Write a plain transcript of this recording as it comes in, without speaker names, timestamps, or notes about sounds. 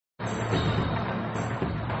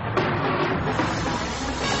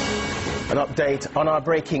An update on our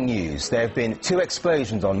breaking news. There have been 2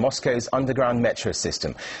 explosions on Moscow's underground metro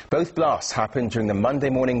system. Both blasts happened during the Monday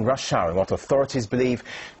morning rush hour in what authorities believe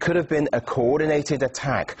could have been a coordinated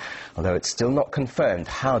attack, although it's still not confirmed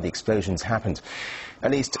how the explosions happened.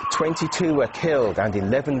 At least 22 were killed and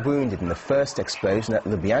 11 wounded in the first explosion at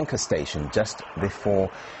Lubyanka station just before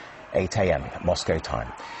 8 a.m. Moscow time.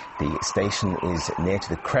 The station is near to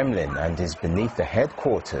the Kremlin and is beneath the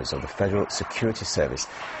headquarters of the Federal Security Service.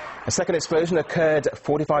 A second explosion occurred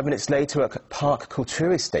 45 minutes later at Park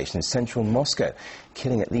Kultury station in central Moscow,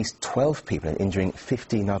 killing at least 12 people and injuring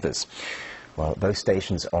 15 others. Well, both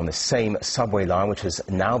stations are on the same subway line, which has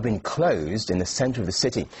now been closed in the centre of the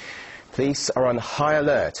city. Police are on high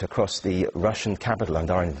alert across the Russian capital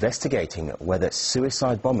and are investigating whether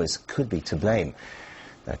suicide bombers could be to blame.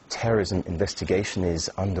 A terrorism investigation is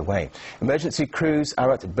underway. Emergency crews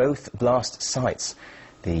are at both blast sites.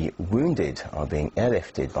 The wounded are being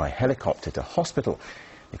airlifted by helicopter to hospital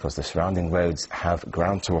because the surrounding roads have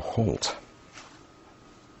ground to a halt.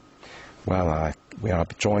 Well, we are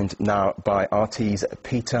joined now by RT's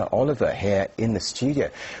Peter Oliver here in the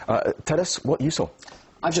studio. Tell us what you saw.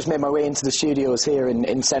 I've just made my way into the studios here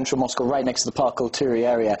in central Moscow, right next to the Park Kultury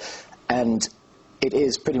area, and it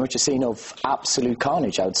is pretty much a scene of absolute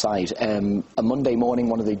carnage outside. A Monday morning,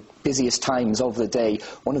 one of the busiest times of the day,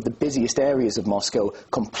 one of the busiest areas of Moscow,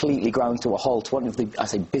 completely ground to a halt. One of the, I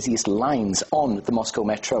say, busiest lines on the Moscow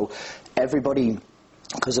metro. Everybody,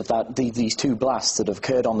 because of that, these 2 blasts that have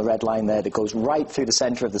occurred on the red line there that goes right through the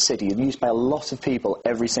centre of the city, and used by a lot of people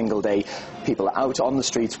every single day. People are out on the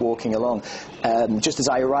streets walking along. Just as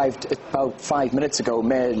I arrived about 5 minutes ago,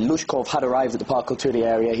 Mayor Lushkov had arrived at the Park Kultury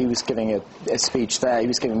area. He was giving a speech there. He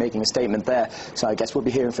was making a statement there. So I guess we'll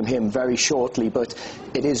be hearing from him very shortly. But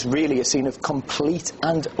it is really a scene of complete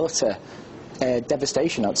and utter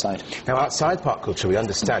devastation outside. Now, outside Park Kultury, we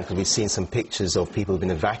understand, because we've seen some pictures of people who've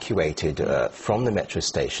been evacuated from the metro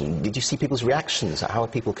station. Did you see people's reactions? How are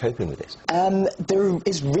people coping with this? There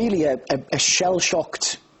is really a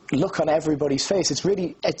shell-shocked look on everybody's face.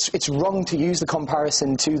 It's wrong to use the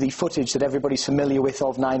comparison to the footage that everybody's familiar with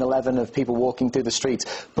of 9/11, of people walking through the streets,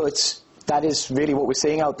 but that is really what we're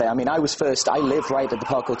seeing out there. I mean, I live right at the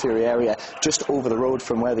Park Kultury area, just over the road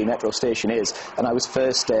from where the metro station is, and I was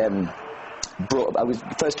first came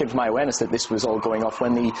to my awareness that this was all going off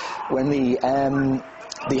when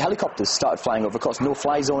the helicopters started flying over. Of course,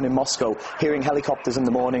 no-fly zone in Moscow. Hearing helicopters in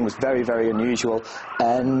the morning was very, very unusual.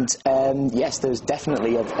 And yes, there's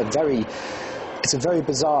definitely it's a very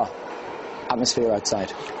bizarre atmosphere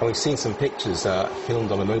outside. Well, we've seen some pictures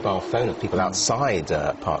filmed on a mobile phone of people outside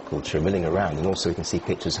Park Kultury milling around, and also we can see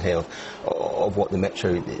pictures here of what the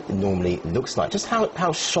metro normally looks like. Just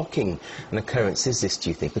how shocking an occurrence is this, do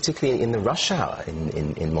you think, particularly in the rush hour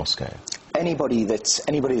in Moscow? Anybody that's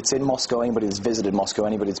in Moscow, anybody that's visited Moscow,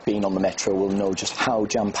 anybody that's been on the metro will know just how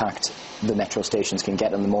jam-packed the metro stations can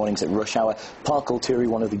get in the mornings at rush hour. Park Kultury,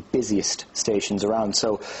 one of the busiest stations around,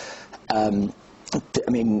 so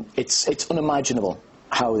I mean, it's unimaginable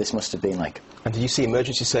how this must have been like. And did you see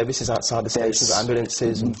emergency services outside the stations,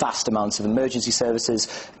 ambulances? Vast amounts of emergency services,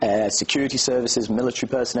 security services, military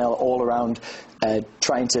personnel all around,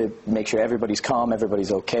 trying to make sure everybody's calm,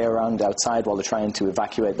 everybody's okay around outside while they're trying to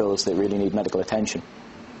evacuate those that really need medical attention.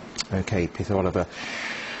 OK, Peter Oliver,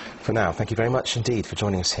 for now, thank you very much indeed for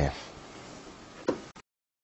joining us here.